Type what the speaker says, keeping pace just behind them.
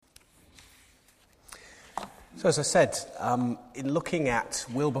So as I said, in looking at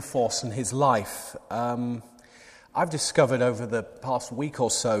Wilberforce and his life, I've discovered over the past week or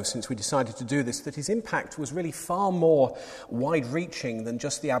so since we decided to do this that his impact was really far more wide-reaching than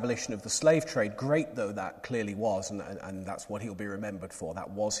just the abolition of the slave trade, great though that clearly was, and that's what he'll be remembered for. That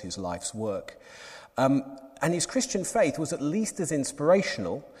was his life's work. And his Christian faith was at least as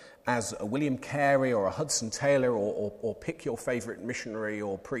inspirational as a William Carey or a Hudson Taylor or pick your favourite missionary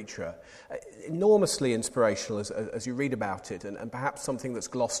or preacher. Enormously inspirational as you read about it, and perhaps something that's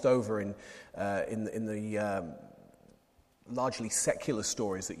glossed over in the largely secular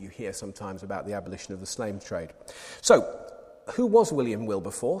stories that you hear sometimes about the abolition of the slave trade. So, who was William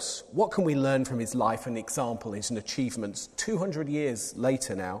Wilberforce? What can we learn from his life and example, his achievements 200 years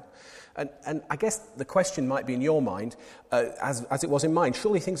later now? And I guess the question might be in your mind, as it was in mine,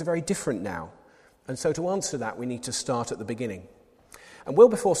 surely things are very different now. And so to answer that, we need to start at the beginning. And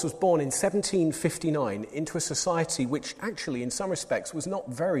Wilberforce was born in 1759 into a society which actually, in some respects, was not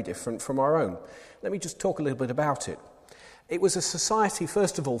very different from our own. Let me just talk a little bit about it. It was a society,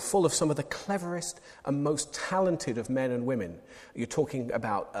 first of all, full of some of the cleverest and most talented of men and women. You're talking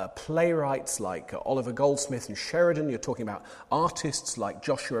about playwrights like Oliver Goldsmith and Sheridan. You're talking about artists like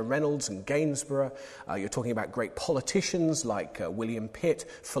Joshua Reynolds and Gainsborough. You're talking about great politicians like William Pitt,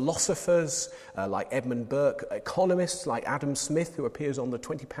 philosophers like Edmund Burke, economists like Adam Smith, who appears on the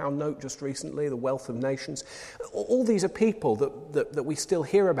 £20 note just recently, The Wealth of Nations. All these are people that we still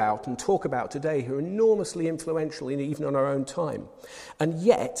hear about and talk about today who are enormously influential even on our own time. And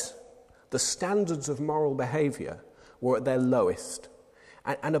yet, the standards of moral behaviour were at their lowest.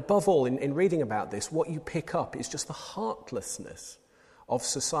 And above all, in reading about this, what you pick up is just the heartlessness of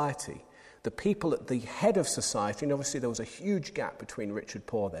society. The people at the head of society, and obviously there was a huge gap between rich and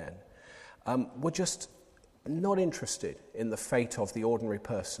poor then, were just not interested in the fate of the ordinary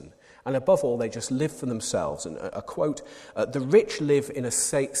person. And above all, they just live for themselves. And a quote, "The rich live in a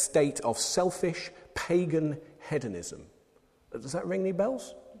state of selfish, pagan hedonism." Does that ring any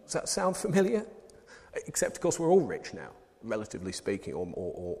bells? Does that sound familiar? Except, of course, we're all rich now, relatively speaking,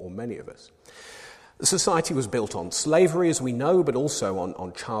 or many of us. The society was built on slavery, as we know, but also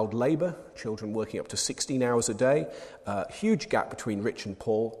on child labour, children working up to 16 hours a day, huge gap between rich and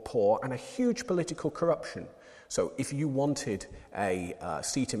poor, and a huge political corruption. So if you wanted a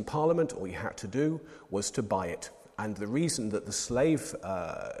seat in Parliament, all you had to do was to buy it. And the reason that the slave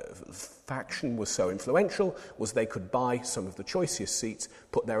faction was so influential was they could buy some of the choicest seats,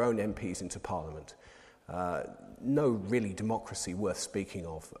 put their own MPs into Parliament. No really democracy worth speaking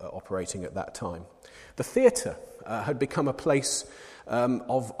of operating at that time. The theatre had become a place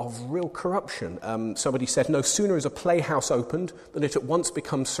of real corruption. Somebody said, no sooner is a playhouse opened than it at once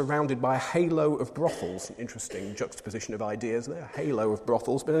becomes surrounded by a halo of brothels. Interesting juxtaposition of ideas there, a halo of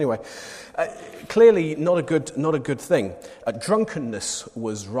brothels. But anyway, clearly not a good thing. Drunkenness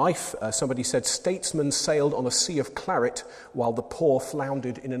was rife. Somebody said, statesmen sailed on a sea of claret while the poor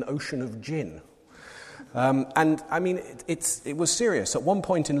floundered in an ocean of gin. And I mean, it was serious. At one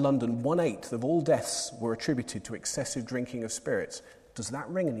point in London, 1/8 of all deaths were attributed to excessive drinking of spirits. Does that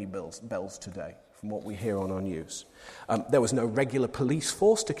ring any bells today from what we hear on our news? There was no regular police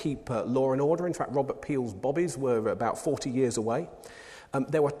force to keep law and order. In fact, Robert Peel's bobbies were about 40 years away.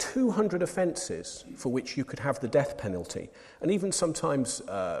 There were 200 offences for which you could have the death penalty. And even sometimes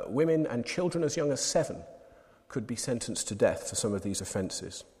women and children as young as 7 could be sentenced to death for some of these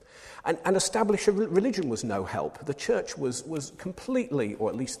offences. And establish a religion was no help. The church was completely, or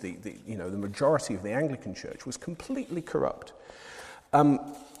at least the majority of the Anglican church was completely corrupt.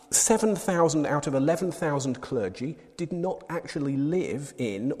 7,000 out of 11,000 clergy did not actually live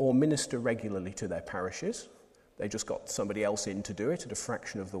in or minister regularly to their parishes. They just got somebody else in to do it at a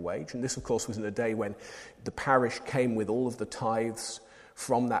fraction of the wage. And this, of course, was in a day when the parish came with all of the tithes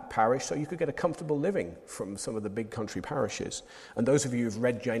from that parish, so you could get a comfortable living from some of the big country parishes. And those of you who've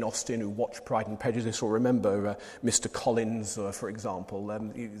read Jane Austen, who watched Pride and Prejudice, will remember Mr. Collins, for example,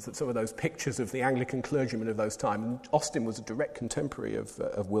 some of those pictures of the Anglican clergymen of those times. Austen was a direct contemporary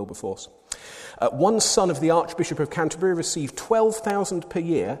of Wilberforce. One son of the Archbishop of Canterbury received £12,000 per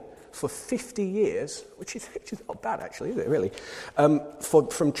year for 50 years, which is not bad actually, is it really,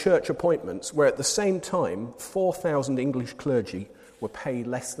 from church appointments, where at the same time 4,000 English clergy were paid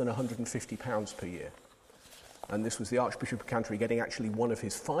less than £150 per year. And this was the Archbishop of Canterbury getting actually one of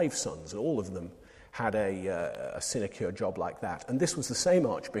his 5 sons, and all of them had a sinecure job like that. And this was the same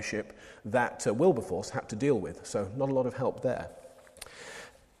Archbishop that Wilberforce had to deal with, so not a lot of help there.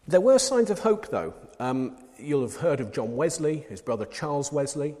 There were signs of hope, though. You'll have heard of John Wesley, his brother Charles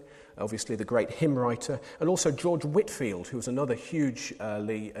Wesley. obviously the great hymn writer, and also George Whitefield, who was another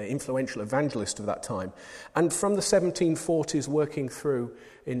hugely influential evangelist of that time. And from the 1740s working through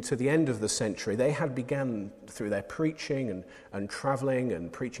into the end of the century, they had begun through their preaching and travelling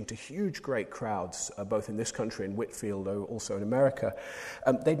and preaching to huge, great crowds, both in this country and Whitefield, also in America.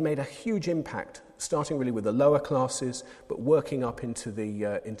 They'd made a huge impact, starting really with the lower classes, but working up into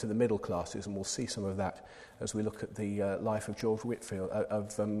the middle classes, and we'll see some of that as we look at the life of George Whitefield,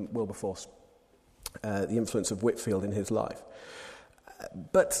 of Wilberforce, the influence of Whitefield in his life.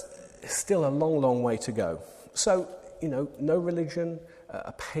 But still a long, long way to go. So, no religion,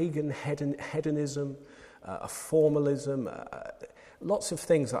 a pagan hedonism, a formalism, lots of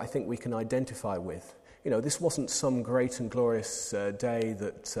things that I think we can identify with. This wasn't some great and glorious day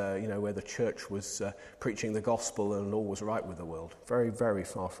that, where the church was preaching the gospel and all was right with the world. Very, very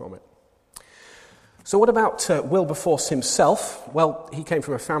far from it. So what about Wilberforce himself? Well, he came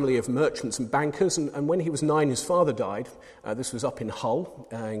from a family of merchants and bankers, and when he was 9, his father died. This was up in Hull,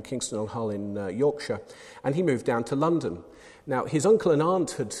 in Kingston-on-Hull in Yorkshire, and he moved down to London. Now, his uncle and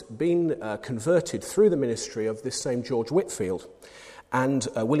aunt had been converted through the ministry of this same George Whitefield, and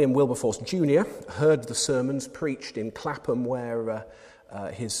William Wilberforce Jr. heard the sermons preached in Clapham where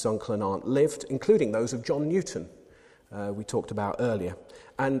his uncle and aunt lived, including those of John Newton, we talked about earlier.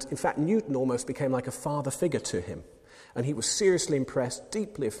 And in fact, Newton almost became like a father figure to him. And he was seriously impressed,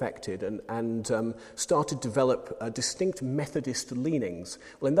 deeply affected, and started to develop distinct Methodist leanings.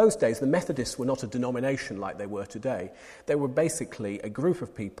 Well, in those days, the Methodists were not a denomination like they were today. They were basically a group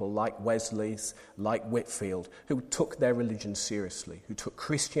of people like Wesley's, like Whitefield, who took their religion seriously, who took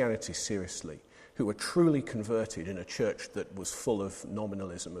Christianity seriously, who were truly converted in a church that was full of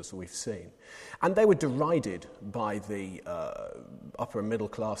nominalism, as we've seen. And they were derided by the upper and middle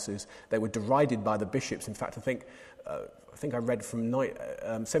classes. They were derided by the bishops. In fact, I think I read from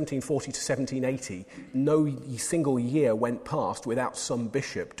 1740 to 1780, no single year went past without some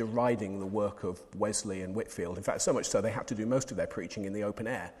bishop deriding the work of Wesley and Whitefield. In fact, so much so they had to do most of their preaching in the open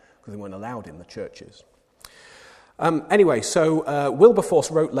air because they weren't allowed in the churches. So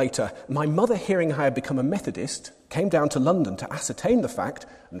Wilberforce wrote later, "My mother, hearing I had become a Methodist, came down to London to ascertain the fact,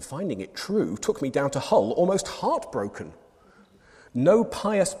 and finding it true, took me down to Hull almost heartbroken. No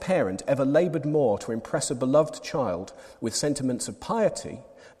pious parent ever laboured more to impress a beloved child with sentiments of piety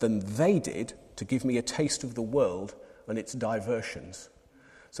than they did to give me a taste of the world and its diversions."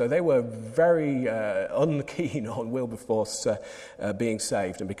 So they were very unkeen on Wilberforce being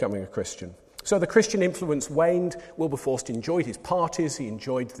saved and becoming a Christian. So the Christian influence waned. Wilberforce enjoyed his parties, he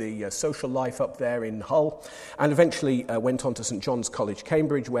enjoyed the social life up there in Hull, and eventually went on to St John's College,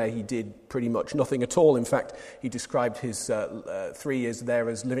 Cambridge, where he did pretty much nothing at all. In fact, he described his 3 years there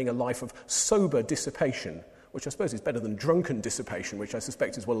as living a life of sober dissipation, which I suppose is better than drunken dissipation, which I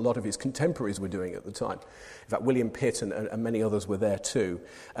suspect is what a lot of his contemporaries were doing at the time. In fact, William Pitt and many others were there too,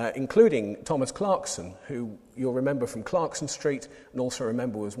 including Thomas Clarkson, who you'll remember from Clarkson Street, and also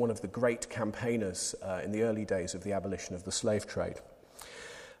remember was one of the great campaigners in the early days of the abolition of the slave trade.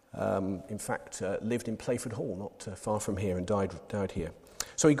 In fact, lived in Playford Hall, not far from here, and died here.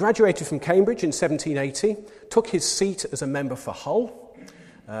 So he graduated from Cambridge in 1780, took his seat as a member for Hull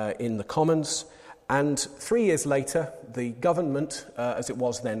in the Commons, and 3 years later, the government, as it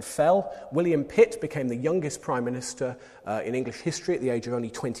was then, fell. William Pitt became the youngest Prime Minister in English history at the age of only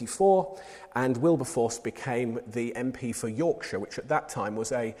 24, and Wilberforce became the MP for Yorkshire, which at that time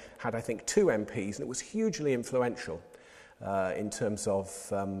had, I think, 2 MPs, and it was hugely influential in terms of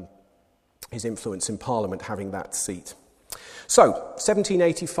his influence in Parliament having that seat. So,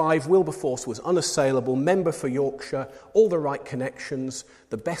 1785, Wilberforce was unassailable, member for Yorkshire, all the right connections,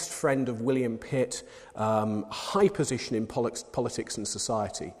 the best friend of William Pitt, high position in politics and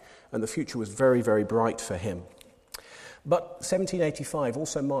society, and the future was very, very bright for him. But 1785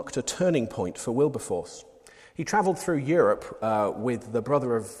 also marked a turning point for Wilberforce. He travelled through Europe with the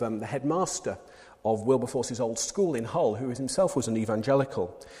brother of the headmaster of Wilberforce's old school in Hull, who himself was an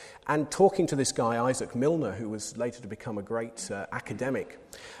evangelical, and talking to this guy, Isaac Milner, who was later to become a great academic,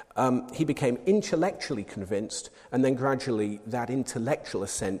 he became intellectually convinced, and then gradually that intellectual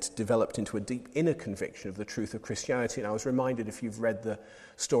assent developed into a deep inner conviction of the truth of Christianity. And I was reminded, if you've read the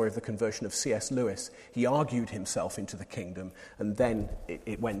story of the conversion of C.S. Lewis, he argued himself into the kingdom, and then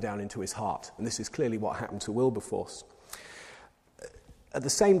it went down into his heart. And this is clearly what happened to Wilberforce. At the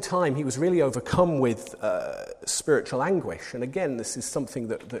same time, he was really overcome with spiritual anguish. And again, this is something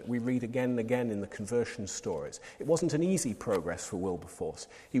that we read again and again in the conversion stories. It wasn't an easy progress for Wilberforce.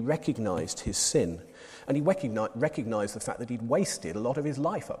 He recognised his sin, and he recognised the fact that he'd wasted a lot of his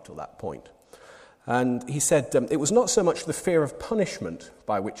life up to that point. And he said, "It was not so much the fear of punishment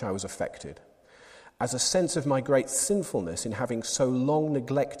by which I was affected, as a sense of my great sinfulness in having so long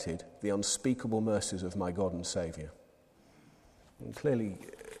neglected the unspeakable mercies of my God and Saviour." And clearly,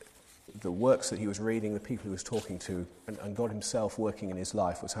 the works that he was reading, the people he was talking to, and God himself working in his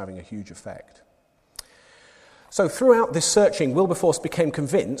life was having a huge effect. So throughout this searching, Wilberforce became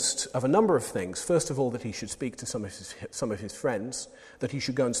convinced of a number of things. First of all, that he should speak to some of his friends, that he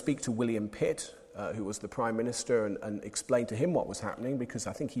should go and speak to William Pitt, who was the Prime Minister, and explain to him what was happening, because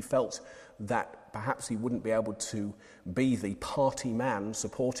I think he felt that perhaps he wouldn't be able to be the party man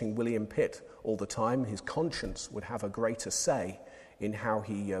supporting William Pitt all the time. His conscience would have a greater say in how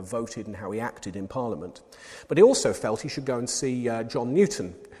he voted and how he acted in Parliament. But he also felt he should go and see John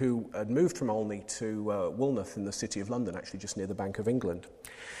Newton, who had moved from Olney to Woolnoth in the City of London, actually just near the Bank of England.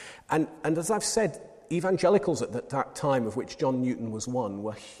 And as I've said, evangelicals at that time, of which John Newton was one,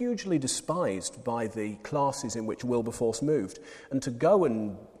 were hugely despised by the classes in which Wilberforce moved. And to go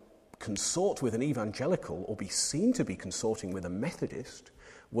and consort with an evangelical, or be seen to be consorting with a Methodist,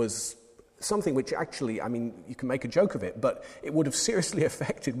 was something which actually, I mean, you can make a joke of it, but it would have seriously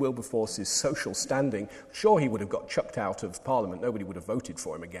affected Wilberforce's social standing. Sure, he would have got chucked out of Parliament. Nobody would have voted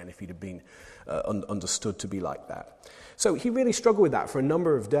for him again if he'd have been understood to be like that. So he really struggled with that for a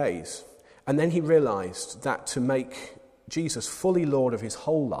number of days. And then he realized that to make Jesus fully Lord of his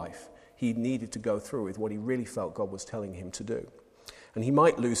whole life, he needed to go through with what he really felt God was telling him to do. And he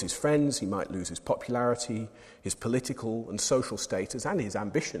might lose his friends, he might lose his popularity, his political and social status, and his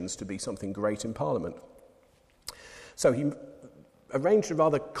ambitions to be something great in Parliament. So he arranged a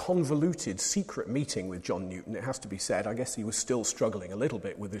rather convoluted secret meeting with John Newton, it has to be said. I guess he was still struggling a little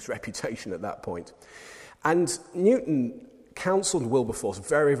bit with his reputation at that point. And Newton counselled Wilberforce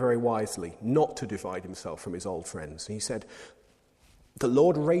very, very wisely not to divide himself from his old friends. He said, "The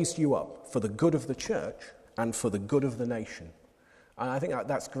Lord raised you up for the good of the church and for the good of the nation." And I think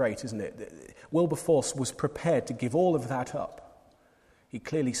that's great, isn't it? Wilberforce was prepared to give all of that up. He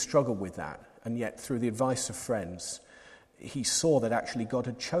clearly struggled with that, and yet through the advice of friends, he saw that actually God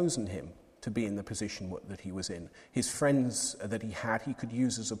had chosen him to be in the position that he was in. His friends that he had, he could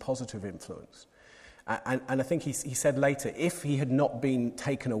use as a positive influence. And I think he said later, if he had not been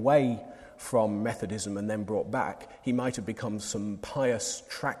taken away from Methodism and then brought back, he might have become some pious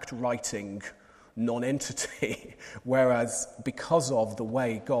tract-writing non-entity, whereas because of the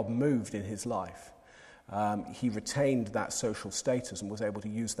way God moved in his life, he retained that social status and was able to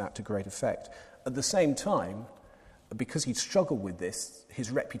use that to great effect. At the same time, because he'd struggled with this,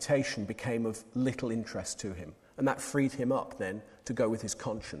 his reputation became of little interest to him, and that freed him up then to go with his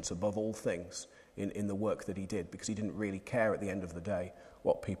conscience above all things in the work that he did, because he didn't really care at the end of the day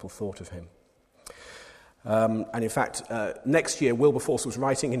what people thought of him. And in fact, next year, Wilberforce was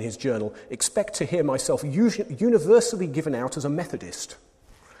writing in his journal, "Expect to hear myself universally given out as a Methodist.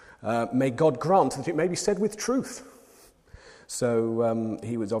 May God grant that it may be said with truth." So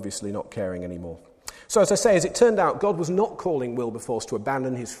he was obviously not caring anymore. So as I say, as it turned out, God was not calling Wilberforce to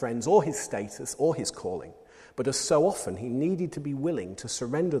abandon his friends or his status or his calling, but as so often, he needed to be willing to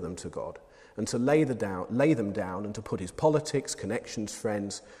surrender them to God and to lay them down and to put his politics, connections,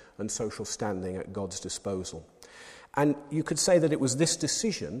 friends, and social standing at God's disposal. And you could say that it was this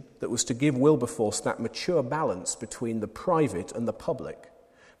decision that was to give Wilberforce that mature balance between the private and the public,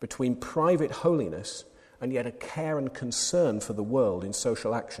 between private holiness and yet a care and concern for the world in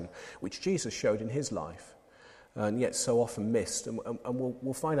social action, which Jesus showed in his life, and yet so often missed. And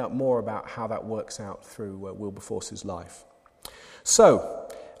we'll find out more about how that works out through Wilberforce's life. So,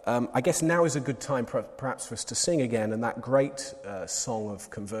 I guess now is a good time perhaps for us to sing again, and that great song of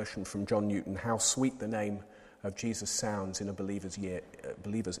conversion from John Newton, "How Sweet the Name of Jesus Sounds in a Believer's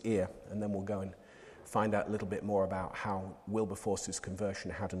Ear," and then we'll go and find out a little bit more about how Wilberforce's conversion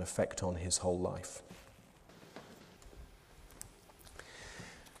had an effect on his whole life.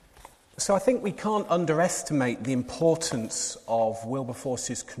 So I think we can't underestimate the importance of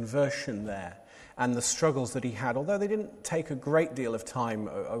Wilberforce's conversion there and the struggles that he had, although they didn't take a great deal of time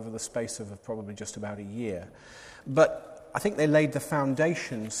over the space of probably just about a year. But I think they laid the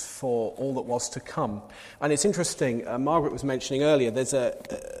foundations for all that was to come. And it's interesting, Margaret was mentioning earlier, there's an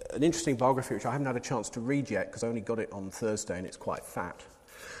interesting biography which I haven't had a chance to read yet because I only got it on Thursday and it's quite fat,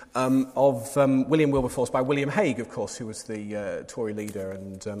 of William Wilberforce by William Hague, of course, who was the Tory leader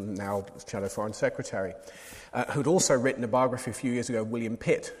and now Shadow Foreign Secretary, who'd also written a biography a few years ago of William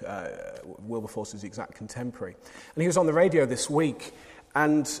Pitt, Wilberforce's exact contemporary. And he was on the radio this week,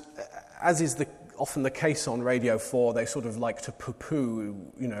 and as is often the case on Radio 4, they sort of like to poo-poo,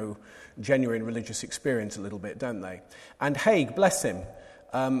 genuine religious experience a little bit, don't they? And Hague, bless him,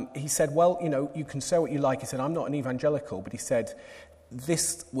 he said, well, you can say what you like. He said, I'm not an evangelical, but he said,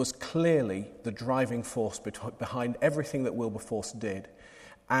 this was clearly the driving force behind everything that Wilberforce did.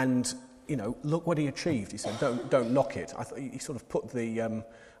 And, look what he achieved. He said, don't knock it. He sort of put the, I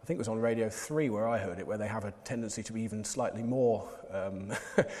think it was on Radio 3 where I heard it, where they have a tendency to be even slightly more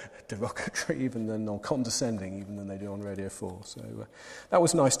derogatory or condescending even than they do on Radio 4. So that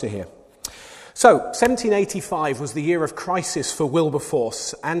was nice to hear. So 1785 was the year of crisis for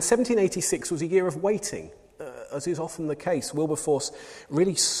Wilberforce, and 1786 was a year of waiting. As is often the case, Wilberforce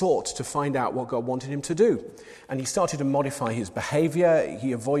really sought to find out what God wanted him to do. And he started to modify his behaviour.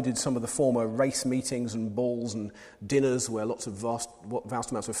 He avoided some of the former race meetings and balls and dinners where lots of vast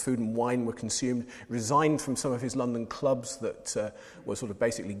amounts of food and wine were consumed, resigned from some of his London clubs that were sort of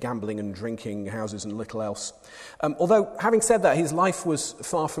basically gambling and drinking houses and little else. Although, having said that, his life was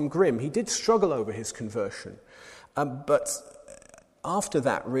far from grim. He did struggle over his conversion. But after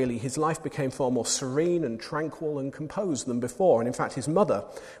that, really, his life became far more serene and tranquil and composed than before. And in fact, his mother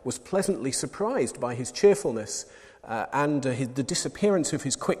was pleasantly surprised by his cheerfulness and the disappearance of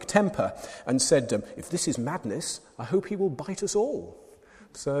his quick temper, and said, if this is madness, I hope he will bite us all.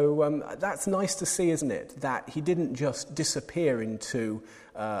 So that's nice to see, isn't it? That he didn't just disappear into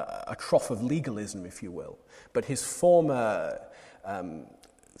a trough of legalism, if you will, but his former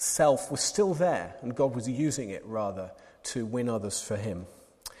self was still there, and God was using it, rather, to win others for him.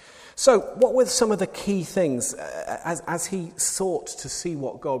 So what were some of the key things as he sought to see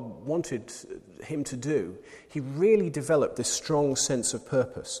what God wanted him to do? He really developed this strong sense of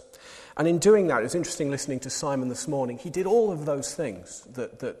purpose. And in doing that, it was interesting listening to Simon this morning. He did all of those things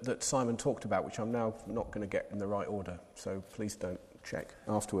that Simon talked about, which I'm now not going to get in the right order, so please don't check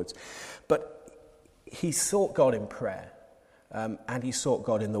afterwards. But he sought God in prayer. And he sought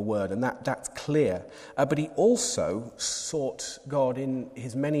God in the Word, and that's clear. But he also sought God in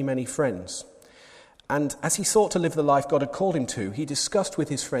his many, many friends. And as he sought to live the life God had called him to, he discussed with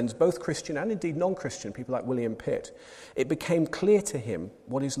his friends, both Christian and indeed non-Christian, people like William Pitt. It became clear to him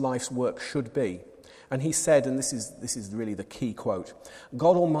what his life's work should be. And he said, and this is really the key quote,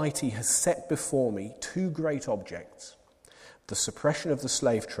 God Almighty has set before me two great objects, the suppression of the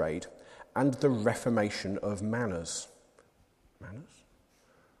slave trade and the reformation of manners. Manners?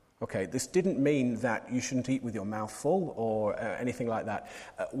 Okay, this didn't mean that you shouldn't eat with your mouth full or anything like that.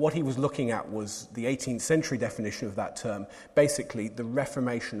 What he was looking at was the 18th century definition of that term, basically the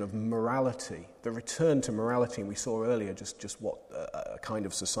reformation of morality, the return to morality, and we saw earlier just what a kind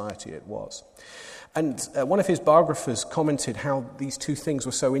of society it was. And one of his biographers commented how these two things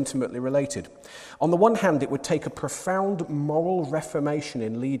were so intimately related. On the one hand, it would take a profound moral reformation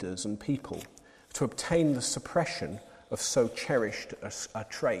in leaders and people to obtain the suppression of so cherished a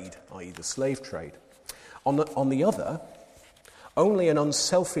trade, i.e. the slave trade. On the other, only an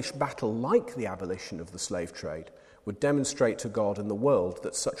unselfish battle like the abolition of the slave trade would demonstrate to God and the world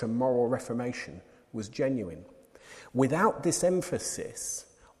that such a moral reformation was genuine. Without this emphasis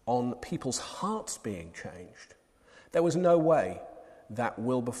on people's hearts being changed, there was no way that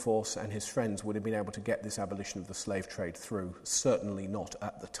Wilberforce and his friends would have been able to get this abolition of the slave trade through, certainly not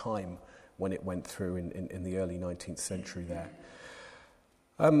at the time when it went through in the early 19th century there.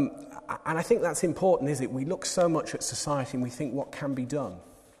 And I think that's important, isn't it? We look so much at society and we think, what can be done?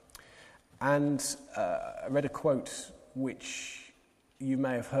 And I read a quote which you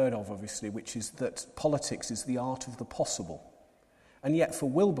may have heard of, obviously, which is that politics is the art of the possible. And yet for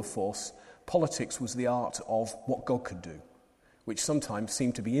Wilberforce, politics was the art of what God could do, which sometimes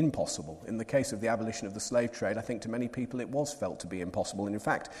seemed to be impossible. In the case of the abolition of the slave trade, I think to many people it was felt to be impossible. And in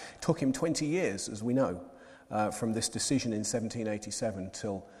fact, it took him 20 years, as we know, from this decision in 1787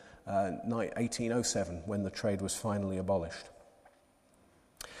 till 1807, when the trade was finally abolished.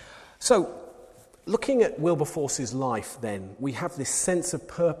 So, looking at Wilberforce's life then, we have this sense of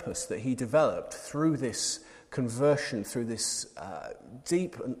purpose that he developed through this conversion, through this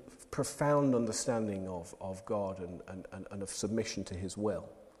deep and profound understanding of God and of submission to his will.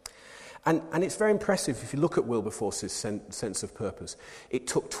 And it's very impressive if you look at Wilberforce's sense of purpose. It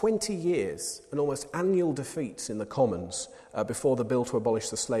took 20 years and almost annual defeats in the Commons before the bill to abolish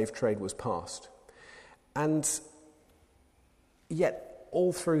the slave trade was passed. And yet,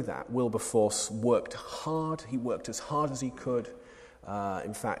 all through that, Wilberforce worked hard. He worked as hard as he could.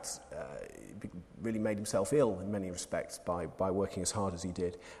 In fact, really made himself ill in many respects by working as hard as he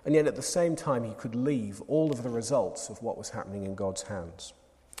did. And yet at the same time he could leave all of the results of what was happening in God's hands.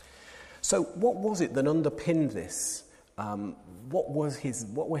 So what was it that underpinned this? What were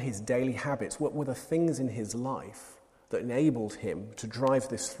his daily habits? What were the things in his life that enabled him to drive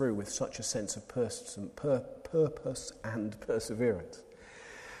this through with such a sense of purpose and perseverance?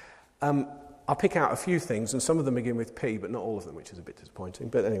 I'll pick out a few things, and some of them begin with P, but not all of them, which is a bit disappointing.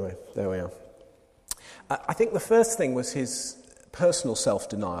 But anyway, there we are. I think the first thing was his personal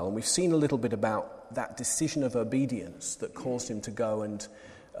self-denial, and we've seen a little bit about that decision of obedience that caused him to go and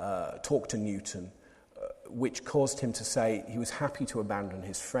talk to Newton, which caused him to say he was happy to abandon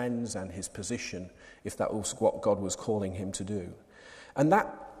his friends and his position if that was what God was calling him to do. And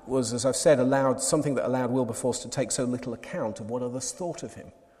that was, as I've said, something that allowed Wilberforce to take so little account of what others thought of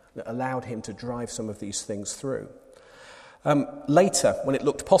him, that allowed him to drive some of these things through. Later, when it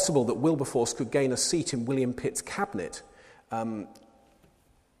looked possible that Wilberforce could gain a seat in William Pitt's cabinet,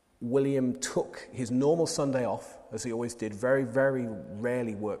 William took his normal Sunday off, as he always did, very, very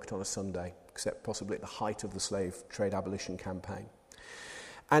rarely worked on a Sunday, except possibly at the height of the slave trade abolition campaign.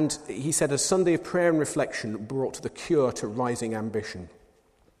 And he said, a Sunday of prayer and reflection brought the cure to rising ambition.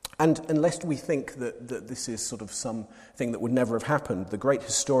 And lest we think that this is sort of something that would never have happened, the great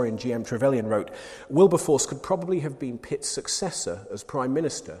historian G.M. Trevelyan wrote, Wilberforce could probably have been Pitt's successor as Prime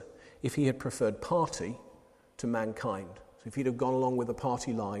Minister if he had preferred party to mankind. So if he'd have gone along with the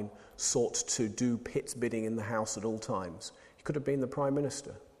party line, sought to do Pitt's bidding in the House at all times, he could have been the Prime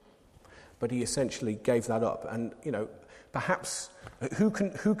Minister. But he essentially gave that up. And, perhaps who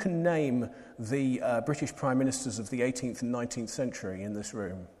can name the British Prime Ministers of the 18th and 19th century in this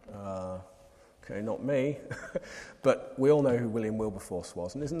room? Okay, not me. But we all know who William Wilberforce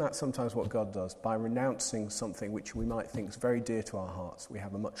was. And isn't that sometimes what God does? By renouncing something which we might think is very dear to our hearts, we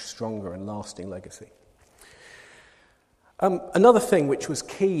have a much stronger and lasting legacy. Another thing which was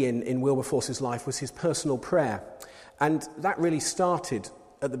key in Wilberforce's life was his personal prayer. And that really started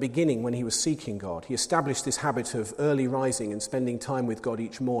at the beginning when he was seeking God. He established this habit of early rising and spending time with God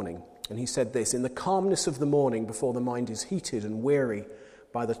each morning. And he said this, in the calmness of the morning before the mind is heated and weary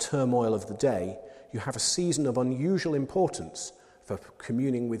by the turmoil of the day, you have a season of unusual importance for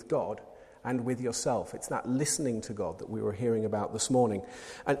communing with God and with yourself. It's that listening to God that we were hearing about this morning.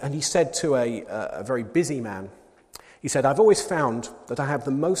 And he said to a very busy man, he said, I've always found that I have the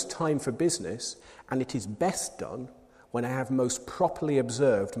most time for business, and it is best done when I have most properly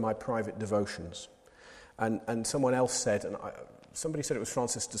observed my private devotions. And someone else said, somebody said it was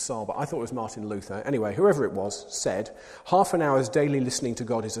Francis de Sales, but I thought it was Martin Luther. Anyway, whoever it was said, half an hour's daily listening to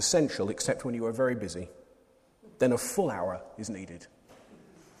God is essential, except when you are very busy. Then a full hour is needed.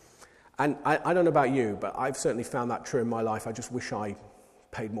 And I don't know about you, but I've certainly found that true in my life. I just wish I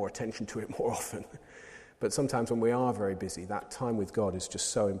paid more attention to it more often. But sometimes when we are very busy, that time with God is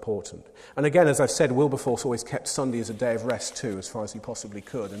just so important. And again, as I've said, Wilberforce always kept Sunday as a day of rest too, as far as he possibly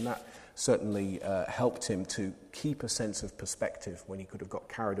could. And that certainly helped him to keep a sense of perspective when he could have got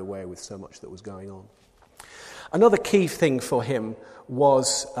carried away with so much that was going on. Another key thing for him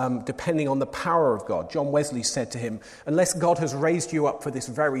was depending on the power of God. John Wesley said to him, unless God has raised you up for this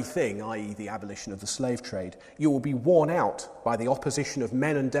very thing, i.e. the abolition of the slave trade, you will be worn out by the opposition of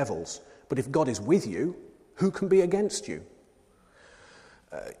men and devils. But if God is with you, who can be against you?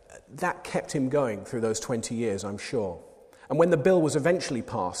 That kept him going through those 20 years, I'm sure. And when the bill was eventually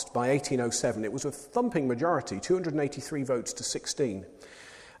passed by 1807, it was a thumping majority, 283 votes to 16.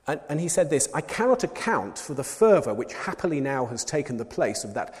 And he said this, I cannot account for the fervour which happily now has taken the place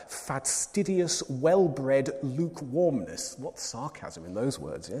of that fastidious, well-bred lukewarmness. What sarcasm in those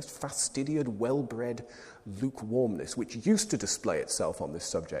words, yes? Fastidious, well-bred lukewarmness, which used to display itself on this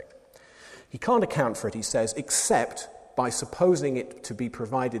subject. He can't account for it, he says, except by supposing it to be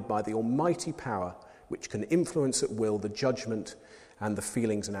provided by the almighty power which can influence at will the judgment and the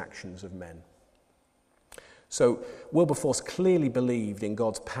feelings and actions of men. So Wilberforce clearly believed in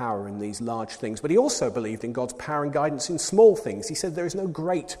God's power in these large things, but he also believed in God's power and guidance in small things. He said there is no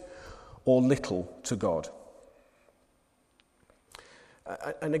great or little to God.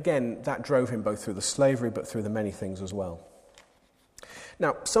 And again, that drove him both through the slavery but through the many things as well.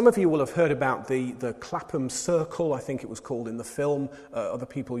 Now, some of you will have heard about the Clapham Circle, I think it was called in the film. Other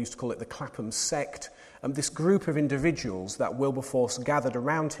people used to call it the Clapham Sect. This group of individuals that Wilberforce gathered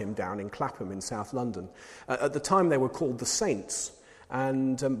around him down in Clapham in South London. At the time, they were called the Saints,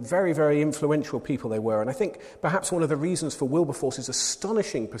 and very, very influential people they were. And I think perhaps one of the reasons for Wilberforce's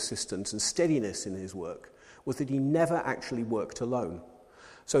astonishing persistence and steadiness in his work was that he never actually worked alone.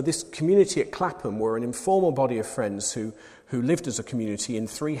 So this community at Clapham were an informal body of friends who lived as a community in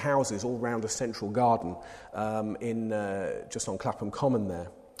 3 houses all round a central garden just on Clapham Common there.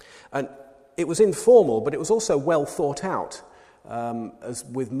 And it was informal, but it was also well thought out, as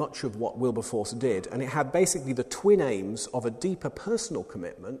with much of what Wilberforce did. And it had basically the twin aims of a deeper personal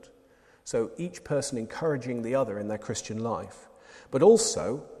commitment, so each person encouraging the other in their Christian life, but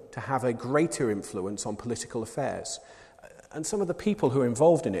also to have a greater influence on political affairs. And some of the people who were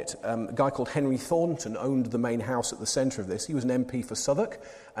involved in it, a guy called Henry Thornton owned the main house at the centre of this. He was an MP for Southwark,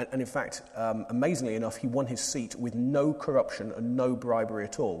 and in fact, amazingly enough, he won his seat with no corruption and no bribery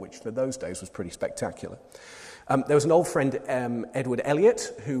at all, which for those days was pretty spectacular. There was an old friend, Edward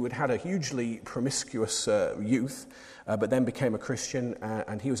Elliot, who had had a hugely promiscuous youth, but then became a Christian,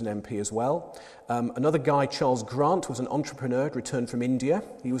 and he was an MP as well. Another guy, Charles Grant, was an entrepreneur, returned from India.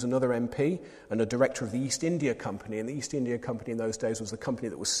 He was another MP and a director of the East India Company. And the East India Company in those days was the company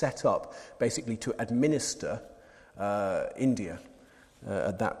that was set up basically to administer India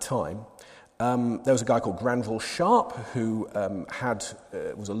at that time. There was a guy called Granville Sharp who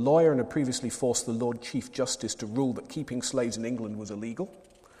was a lawyer and had previously forced the Lord Chief Justice to rule that keeping slaves in England was illegal,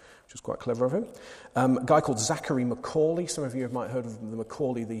 which was quite clever of him. A guy called Zachary Macaulay. Some of you might have heard of the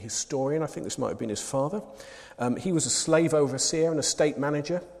Macaulay, the historian. I think this might have been his father. He was a slave overseer and a state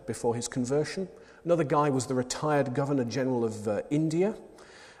manager before his conversion. Another guy was the retired Governor-General of India.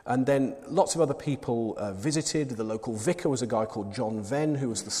 And then lots of other people visited. The local vicar was a guy called John Venn, who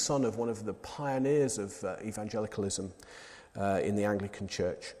was the son of one of the pioneers of evangelicalism in the Anglican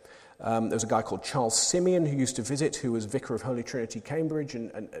Church. There was a guy called Charles Simeon who used to visit, who was vicar of Holy Trinity, Cambridge,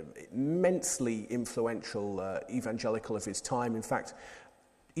 and immensely influential evangelical of his time. In fact,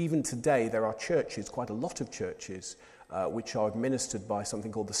 even today there are churches, quite a lot of churches, which are administered by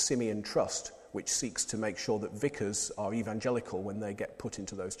something called the Simeon Trust, which seeks to make sure that vicars are evangelical when they get put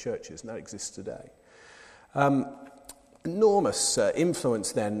into those churches, and that exists today. Enormous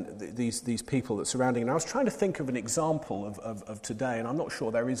influence then, these people that surrounding. And I was trying to think of an example of today, and I'm not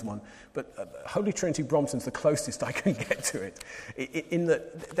sure there is one, but Holy Trinity Brompton's the closest I can get to it, in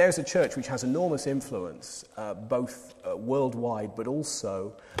that there's a church which has enormous influence, both worldwide, but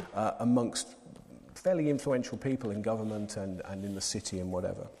also amongst fairly influential people in government and in the city and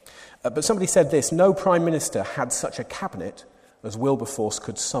whatever. But somebody said this: no prime minister had such a cabinet as Wilberforce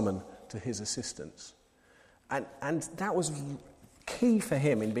could summon to his assistance. And that was key for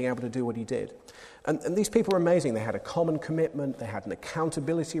him in being able to do what he did. And these people were amazing. They had a common commitment. They had an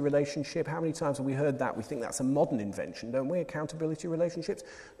accountability relationship. How many times have we heard that? We think that's a modern invention, don't we? Accountability relationships?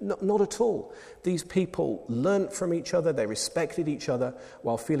 Not at all. These people learnt from each other. They respected each other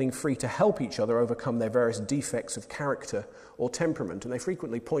while feeling free to help each other overcome their various defects of character or temperament. And they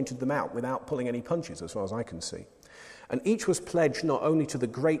frequently pointed them out without pulling any punches, as far as I can see. And each was pledged not only to the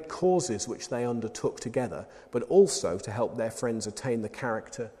great causes which they undertook together, but also to help their friends attain the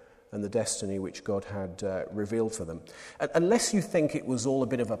character and the destiny which God had revealed for them. Unless you think it was all a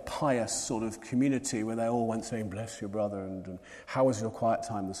bit of a pious sort of community where they all went saying, "Bless your brother," and "How was your quiet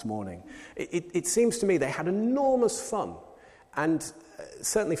time this morning?" It seems to me they had enormous fun, and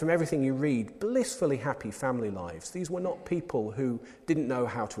certainly from everything you read, blissfully happy family lives. These were not people who didn't know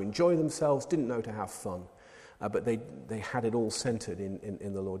how to enjoy themselves, didn't know to have fun. But they had it all centred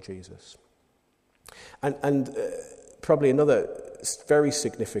in the Lord Jesus. And probably another very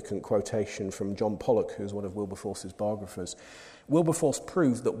significant quotation from John Pollock, who's one of Wilberforce's biographers. Wilberforce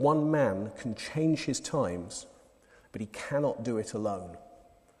proved that one man can change his times, but he cannot do it alone.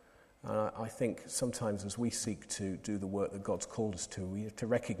 I think sometimes as we seek to do the work that God's called us to, we have to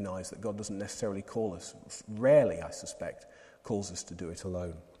recognise that God doesn't necessarily call us, rarely I suspect, calls us to do it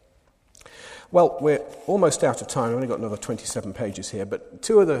alone. Well, we're almost out of time. I've only got another 27 pages here, but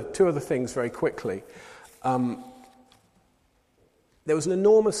two other things very quickly. There was an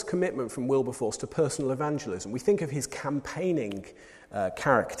enormous commitment from Wilberforce to personal evangelism. We think of his campaigning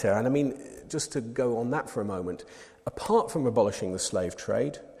character, and I mean, just to go on that for a moment, apart from abolishing the slave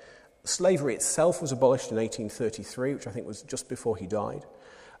trade, slavery itself was abolished in 1833, which I think was just before he died.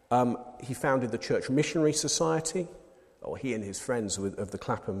 He founded the Church Missionary Society, or he and his friends of the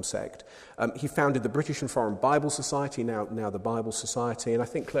Clapham sect. He founded the British and Foreign Bible Society, now the Bible Society, and I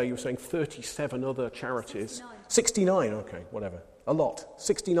think, Claire, you were saying 37 other charities. 69, okay, whatever. A lot.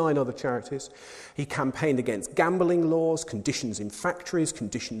 69 other charities. He campaigned against gambling laws, conditions in factories,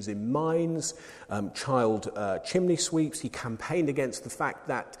 conditions in mines, child chimney sweeps. He campaigned against the fact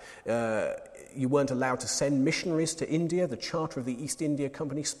that you weren't allowed to send missionaries to India. The Charter of the East India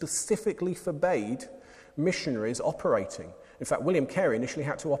Company specifically forbade missionaries operating. In fact, William Carey initially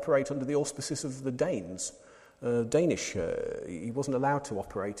had to operate under the auspices of the Danes. Danish, he wasn't allowed to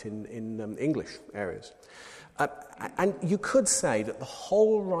operate in English areas. And you could say that the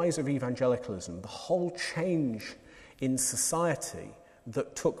whole rise of evangelicalism, the whole change in society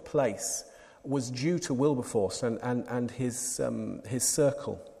that took place was due to Wilberforce and his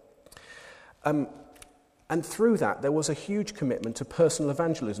circle. And through that, there was a huge commitment to personal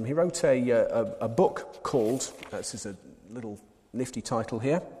evangelism. He wrote a book called, this is a little nifty title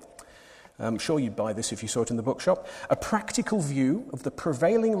here, I'm sure you'd buy this if you saw it in the bookshop. A practical view of the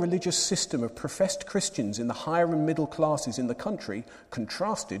prevailing religious system of professed Christians in the higher and middle classes in the country,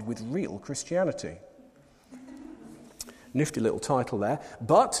 contrasted with real Christianity. Nifty little title there.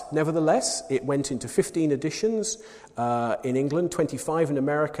 But, nevertheless, it went into 15 editions in England, 25 in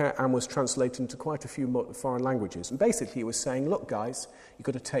America, and was translated into quite a few foreign languages. And basically he was saying, look, guys, you've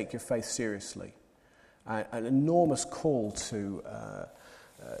got to take your faith seriously. An enormous call to a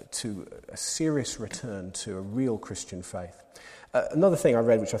serious return to a real Christian faith. Another thing I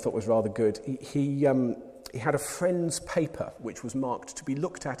read, which I thought was rather good, he had a friend's paper which was marked to be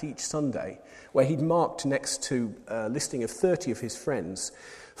looked at each Sunday, where he'd marked next to a listing of 30 of his friends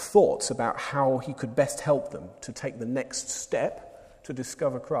thoughts about how he could best help them to take the next step to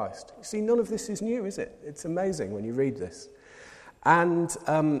discover Christ. You see, none of this is new, is it? It's amazing when you read this. And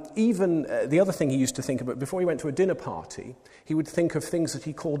even the other thing he used to think about, before he went to a dinner party, he would think of things that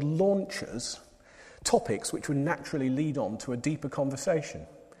he called launchers, topics which would naturally lead on to a deeper conversation.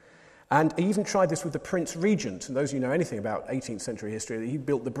 And he even tried this with the Prince Regent, and those of you who know anything about 18th century history, he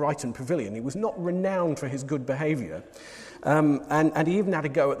built the Brighton Pavilion. He was not renowned for his good behaviour, and he even had a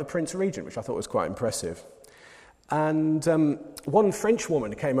go at the Prince Regent, which I thought was quite impressive. And one French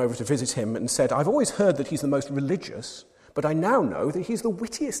woman came over to visit him and said, I've always heard that he's the most religious, but I now know that he's the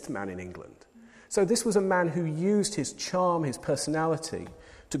wittiest man in England. So this was a man who used his charm, his personality,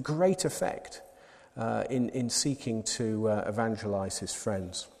 to great effect in seeking to evangelize his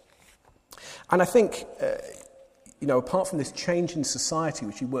friends. And I think, apart from this change in society,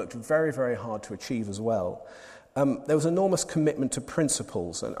 which he worked very, very hard to achieve as well, there was enormous commitment to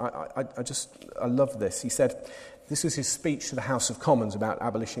principles. And I love this. He said, this was his speech to the House of Commons about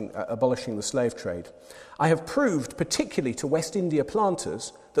abolishing the slave trade. I have proved, particularly to West India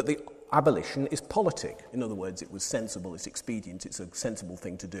planters, that the abolition is politic. In other words, it was sensible, it's expedient, it's a sensible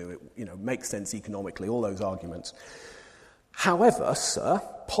thing to do, it makes sense economically, all those arguments. However, sir,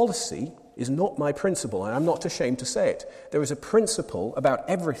 policy is not my principle, and I'm not ashamed to say it. There is a principle about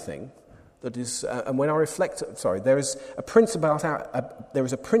everything that is, and when I reflect, there is a principle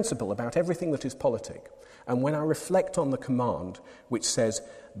about everything that is politic. And when I reflect on the command which says,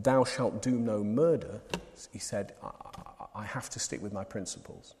 "Thou shalt do no murder," he said, I have to stick with my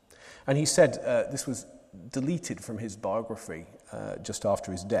principles. And he said this was deleted from his biography just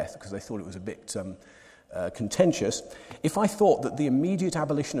after his death because they thought it was a bit contentious. If I thought that the immediate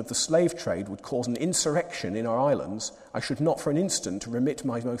abolition of the slave trade would cause an insurrection in our islands, I should not for an instant remit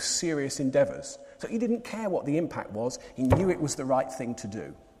my most serious endeavours. So he didn't care what the impact was. He knew it was the right thing to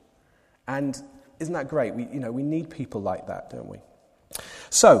do. And isn't that great? We need people like that, don't we?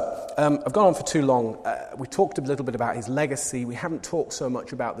 So, I've gone on for too long. We talked a little bit about his legacy. We haven't talked so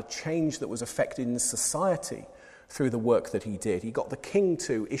much about the change that was effected in society through the work that he did. He got the king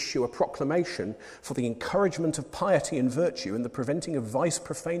to issue a proclamation for the encouragement of piety and virtue and the preventing of vice,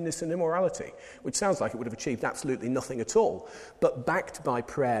 profaneness and immorality, which sounds like it would have achieved absolutely nothing at all. But backed by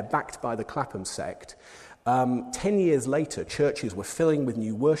prayer, backed by the Clapham sect, 10 years later, churches were filling with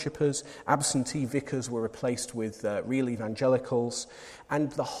new worshippers, absentee vicars were replaced with real evangelicals,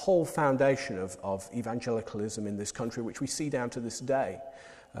 and the whole foundation of evangelicalism in this country, which we see down to this day,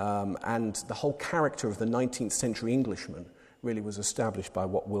 and the whole character of the 19th century Englishman really was established by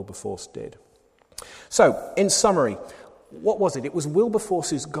what Wilberforce did. So, in summary, what was it? It was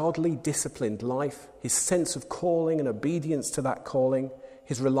Wilberforce's godly, disciplined life, his sense of calling and obedience to that calling,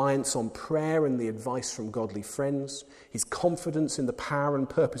 his reliance on prayer and the advice from godly friends, his confidence in the power and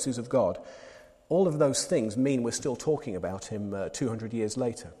purposes of God. All of those things mean we're still talking about him 200 years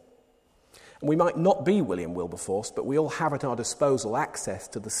later. And we might not be William Wilberforce, but we all have at our disposal access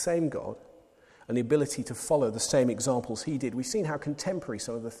to the same God and the ability to follow the same examples he did. We've seen how contemporary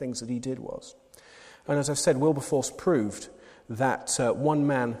some of the things that he did was. And as I've said, Wilberforce proved that one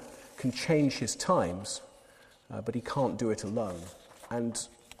man can change his times, but he can't do it alone. And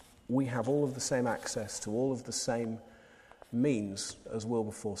we have all of the same access to all of the same means as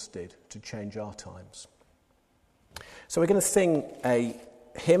Wilberforce did to change our times. So we're going to sing a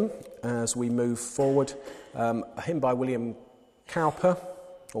hymn as we move forward, a hymn by William Cowper,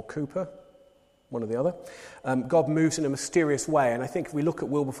 or Cooper, one or the other. God moves in a mysterious way, and I think if we look at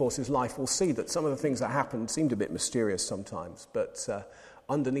Wilberforce's life, we'll see that some of the things that happened seemed a bit mysterious sometimes, but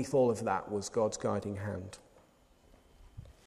underneath all of that was God's guiding hand.